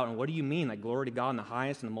that out. And what do you mean? Like, glory to God in the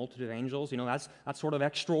highest and the multitude of angels? You know, that's sort of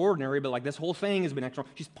extraordinary, but like this whole thing has been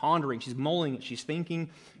extraordinary. She's pondering. She's mulling it. She's thinking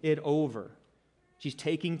it over. She's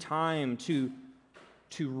taking time to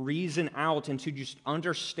reason out and to just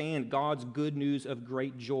understand God's good news of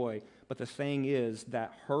great joy. But the thing is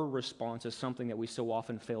that her response is something that we so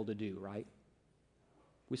often fail to do, right?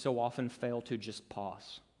 We so often fail to just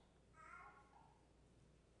pause.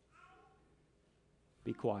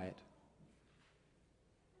 Be quiet.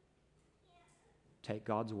 Take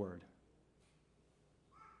God's word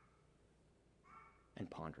and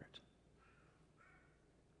ponder it.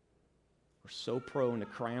 We're so prone to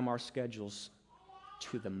cram our schedules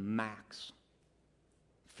to the max,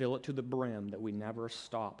 fill it to the brim, that we never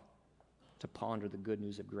stop to ponder the good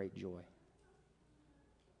news of great joy.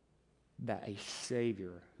 That a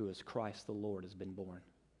Savior who is Christ the Lord has been born.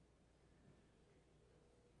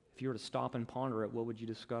 If you were to stop and ponder it, what would you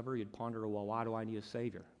discover? You'd ponder, well, why do I need a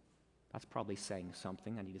Savior? That's probably saying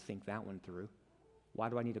something. I need to think that one through. Why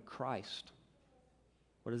do I need a Christ?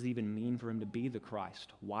 What does it even mean for him to be the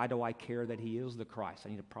Christ? Why do I care that he is the Christ? I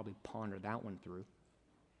need to probably ponder that one through.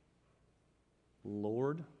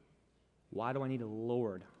 Lord? Why do I need a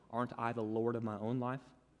Lord? Aren't I the Lord of my own life?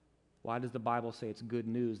 Why does the Bible say it's good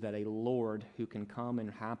news that a Lord who can come and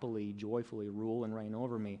happily, joyfully rule and reign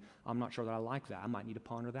over me? I'm not sure that I like that. I might need to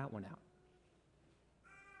ponder that one out.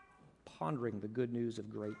 Pondering the good news of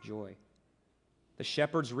great joy. The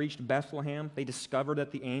shepherds reached Bethlehem. They discovered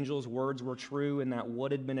that the angel's words were true and that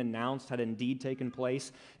what had been announced had indeed taken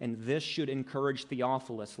place. And this should encourage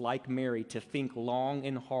Theophilus, like Mary, to think long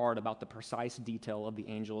and hard about the precise detail of the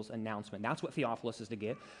angel's announcement. That's what Theophilus is to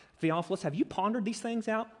get. Theophilus, have you pondered these things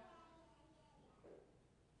out?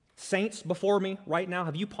 Saints before me right now,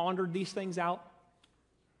 have you pondered these things out?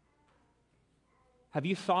 Have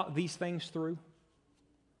you thought these things through?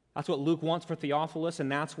 That's what Luke wants for Theophilus,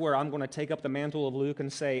 and that's where I'm going to take up the mantle of Luke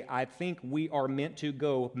and say, I think we are meant to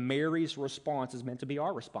go. Mary's response is meant to be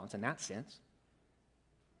our response in that sense.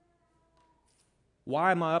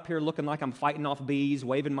 Why am I up here looking like I'm fighting off bees,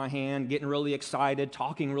 waving my hand, getting really excited,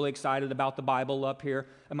 talking really excited about the Bible up here?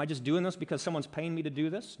 Am I just doing this because someone's paying me to do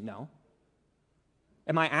this? No.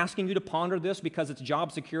 Am I asking you to ponder this because it's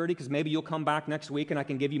job security, because maybe you'll come back next week and I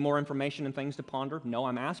can give you more information and things to ponder? No,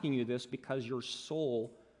 I'm asking you this because your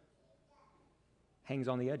soul hangs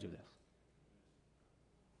on the edge of this.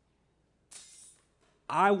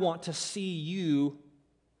 I want to see you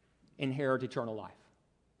inherit eternal life.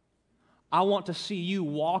 I want to see you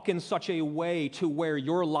walk in such a way to where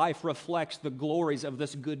your life reflects the glories of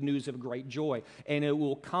this good news of great joy. And it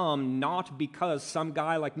will come not because some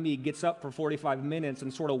guy like me gets up for 45 minutes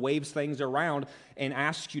and sort of waves things around and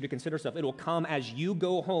asks you to consider stuff. It will come as you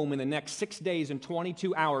go home in the next 6 days and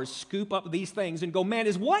 22 hours, scoop up these things and go, man,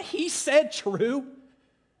 is what he said true?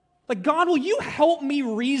 Like, God, will you help me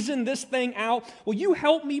reason this thing out? Will you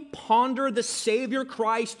help me ponder the Savior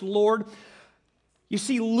Christ, Lord? You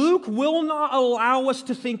see, Luke will not allow us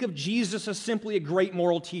to think of Jesus as simply a great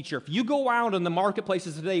moral teacher. If you go out in the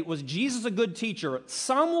marketplaces today, was Jesus a good teacher?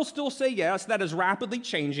 Some will still say yes, that is rapidly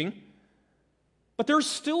changing. But there's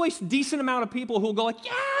still a decent amount of people who will go like,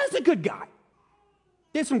 yeah, he's a good guy.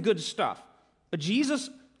 Did some good stuff. But Jesus,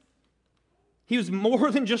 he was more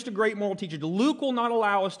than just a great moral teacher. Luke will not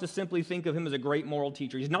allow us to simply think of him as a great moral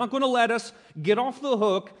teacher. He's not going to let us get off the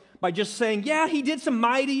hook by just saying, yeah, he did some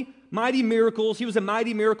mighty miracles. He was a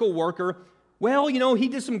mighty miracle worker. Well, he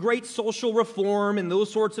did some great social reform and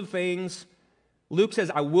those sorts of things. Luke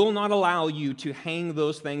says, I will not allow you to hang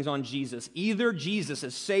those things on Jesus. Either Jesus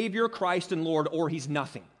is Savior, Christ, and Lord, or he's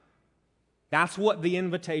nothing. That's what the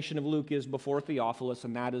invitation of Luke is before Theophilus,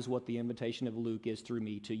 and that is what the invitation of Luke is through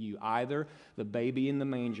me to you. Either the baby in the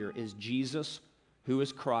manger is Jesus, who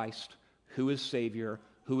is Christ, who is Savior,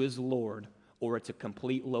 who is Lord, or it's a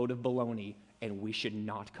complete load of baloney, and we should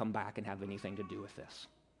not come back and have anything to do with this.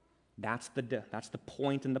 That's the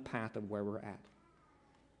point and the path of where we're at.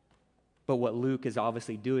 But what Luke is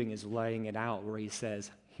obviously doing is laying it out where he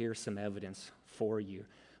says, here's some evidence for you,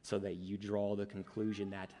 so that you draw the conclusion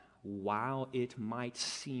that while it might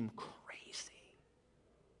seem crazy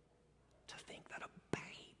to think that a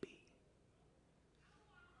baby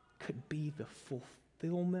could be the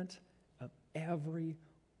fulfillment of every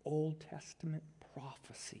Old Testament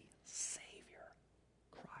prophecy, Savior,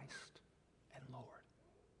 Christ, and Lord,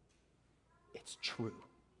 it's true.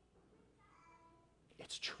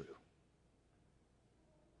 It's true.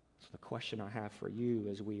 So the question I have for you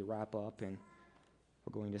as we wrap up and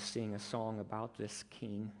we're going to sing a song about this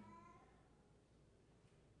King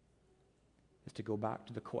is to go back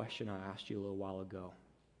to the question I asked you a little while ago.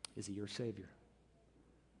 Is he your Savior?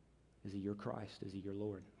 Is he your Christ? Is he your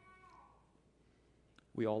Lord?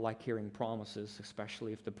 We all like hearing promises,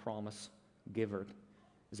 especially if the promise giver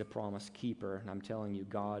is a promise keeper. And I'm telling you,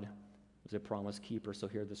 God is a promise keeper, so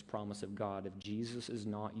hear this promise of God. If Jesus is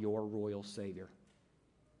not your royal Savior,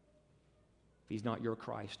 if he's not your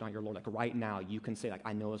Christ, not your Lord, like right now, you can say, like,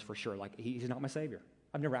 I know this for sure. Like, he's not my Savior.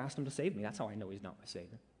 I've never asked him to save me. That's how I know he's not my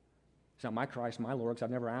Savior. He's not my Christ, my Lord, because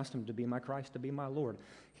I've never asked him to be my Christ, to be my Lord.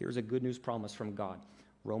 Here's a good news promise from God.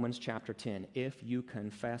 Romans chapter 10, if you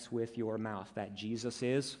confess with your mouth that Jesus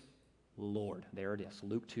is Lord, there it is,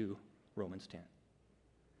 Luke 2, Romans 10.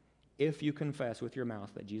 If you confess with your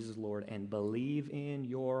mouth that Jesus is Lord and believe in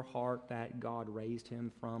your heart that God raised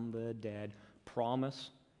him from the dead,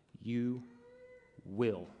 promise you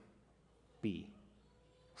will be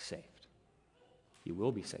saved. You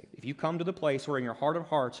will be saved. If you come to the place where in your heart of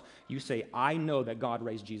hearts you say, I know that God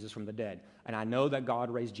raised Jesus from the dead, and I know that God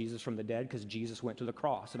raised Jesus from the dead because Jesus went to the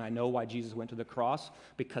cross, and I know why Jesus went to the cross,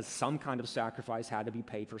 because some kind of sacrifice had to be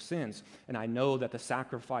paid for sins, and I know that the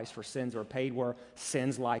sacrifice for sins were paid were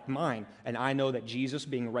sins like mine, and I know that Jesus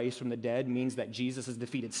being raised from the dead means that Jesus has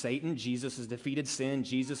defeated Satan, Jesus has defeated sin,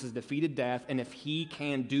 Jesus has defeated death, and if he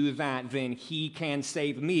can do that, then he can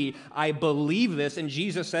save me. I believe this, and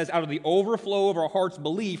Jesus says out of the overflow of our heart's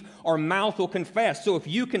belief, our mouth will confess. So if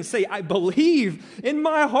you can say, I believe in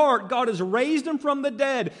my heart God has raised raised him from the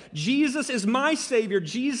dead. Jesus is my Savior.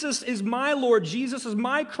 Jesus is my Lord. Jesus is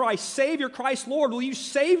my Christ, Savior, Christ, Lord. Will you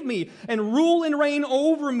save me and rule and reign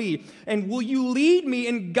over me? And will you lead me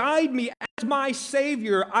and guide me as my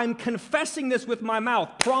Savior? I'm confessing this with my mouth.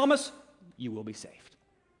 Promise, you will be saved.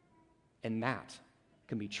 And that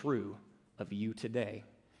can be true of you today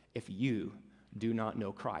if you do not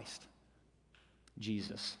know Christ,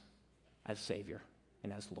 Jesus, as Savior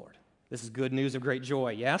and as Lord. This is good news of great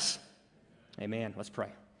joy, yes? Amen. Let's pray.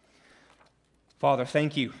 Father,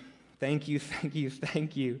 thank you. Thank you, thank you,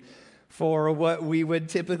 thank you for what we would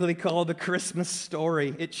typically call the Christmas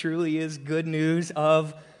story. It truly is good news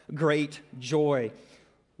of great joy.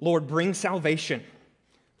 Lord, bring salvation.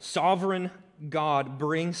 Sovereign God,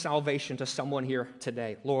 bring salvation to someone here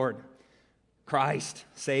today. Lord, Christ,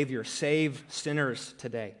 Savior, save sinners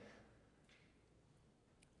today.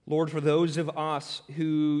 Lord, for those of us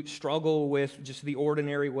who struggle with just the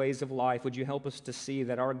ordinary ways of life, would you help us to see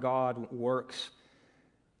that our God works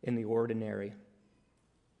in the ordinary?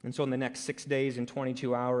 And so in the next 6 days and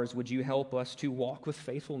 22 hours, would you help us to walk with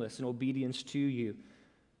faithfulness and obedience to you,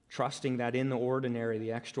 trusting that in the ordinary,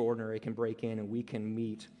 the extraordinary can break in and we can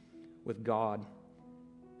meet with God.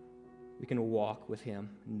 We can walk with him,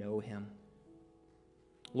 know him.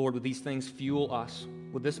 Lord, would these things fuel us?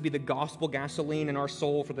 Would this be the gospel gasoline in our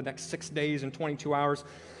soul for the next 6 days and 22 hours?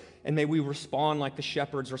 And may we respond like the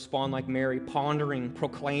shepherds, respond like Mary, pondering,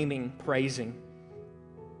 proclaiming, praising.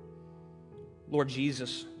 Lord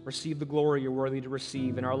Jesus, receive the glory you're worthy to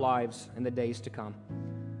receive in our lives in the days to come.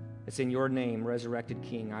 It's in your name, resurrected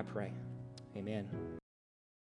King, I pray. Amen.